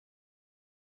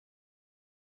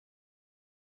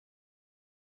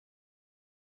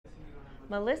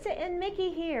Melissa and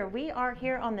Mickey here. We are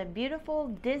here on the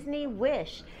beautiful Disney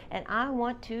Wish, and I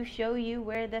want to show you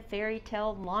where the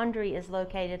FAIRYTALE Laundry is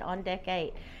located on deck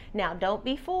 8. Now, don't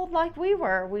be fooled like we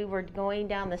were. We were going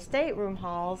down the stateroom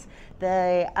halls.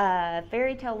 The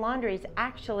FAIRYTALE Laundry is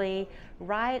actually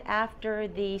right after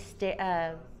the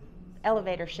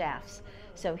elevator shafts.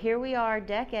 So here we are,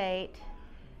 deck 8.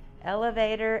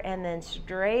 Elevator, and then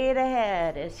straight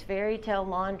ahead is FAIRYTALE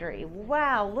Laundry.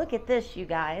 Wow, look at this, you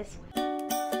guys.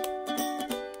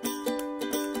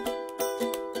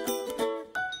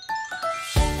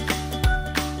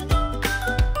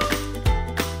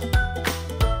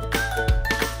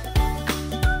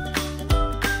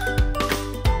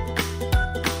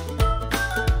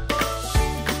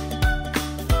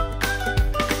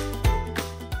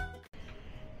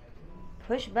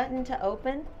 Push button to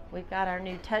open. We've got our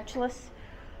new touchless.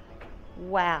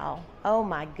 Wow. Oh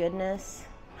my goodness.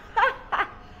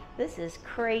 This is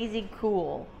crazy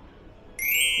cool.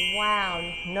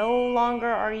 Wow. No longer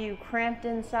are you cramped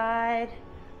inside.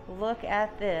 Look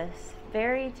at this.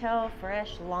 FAIRYTALE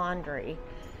Fresh Laundry.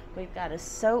 We've got a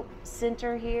soap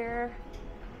center here.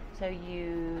 So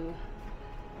you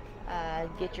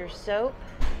get your soap.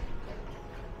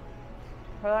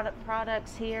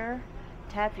 Products here.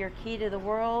 Tap your key to the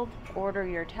world, order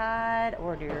your Tide,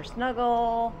 order your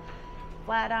Snuggle,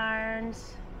 flat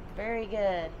irons. Very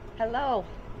good. Hello.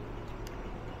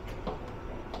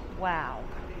 Wow.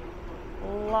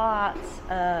 Lots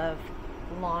of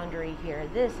laundry here.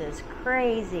 This is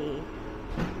crazy.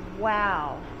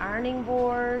 Wow. Ironing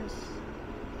boards.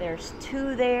 There's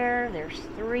 2 there. There's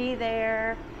 3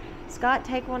 there. Scott,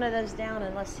 take one of those down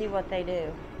and let's see what they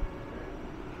do.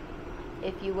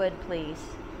 If you would, please.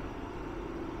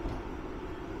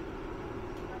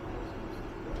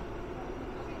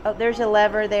 Oh, there's a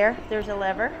lever there. There's a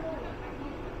lever.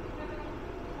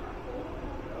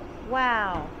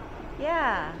 Wow.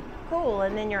 Yeah. Cool.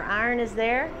 And then your iron is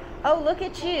there. Oh, look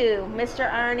at you, Mr.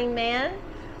 Ironing Man.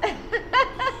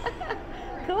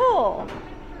 Cool.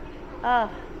 Oh.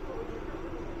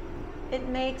 It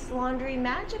makes laundry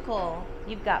magical.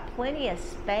 You've got plenty of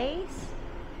space.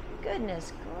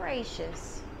 Goodness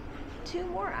gracious. 2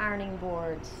 more ironing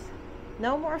boards.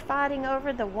 No more fighting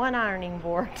over the 1 ironing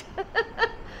board.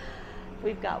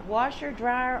 We've got washer,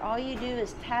 dryer. All you do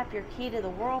is tap your key to the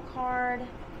world card.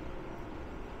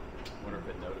 Wonder if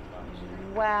it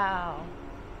notifies. Wow.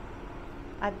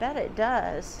 I bet it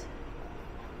does.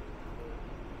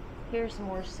 Here's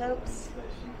more soaps.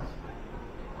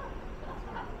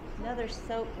 Another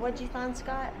soap. What'd you find,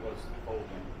 Scott? It was folding.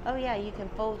 Oh yeah, you can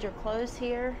fold your clothes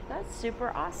here. That's super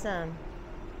awesome.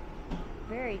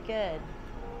 Very good.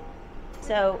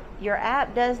 So your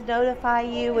app does notify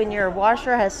you when your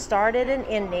washer has started and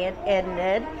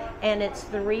ended, and it's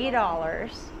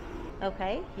 $3.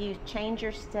 Okay, you change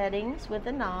your settings with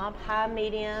the knob, high,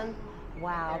 medium.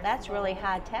 Wow, that's really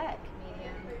high tech.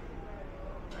 Medium,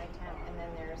 high temp, and then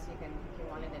there's, you can, if you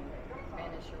want it in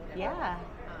Spanish or whatever. Yeah.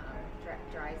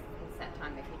 Dry and set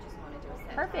time if you just want to do a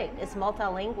set Perfect. time. It's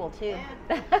multilingual too.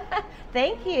 Yeah.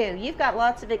 Thank you. You've got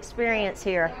lots of experience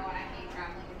here. You know what I hate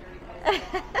traveling in dirty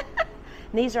clothes.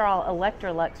 These are all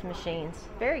Electrolux machines.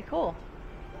 Very cool.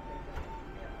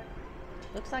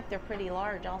 Looks like they're pretty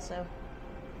large also.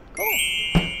 Cool.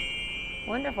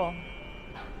 Wonderful.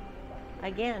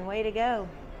 Again, way to go.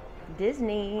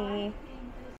 Disney.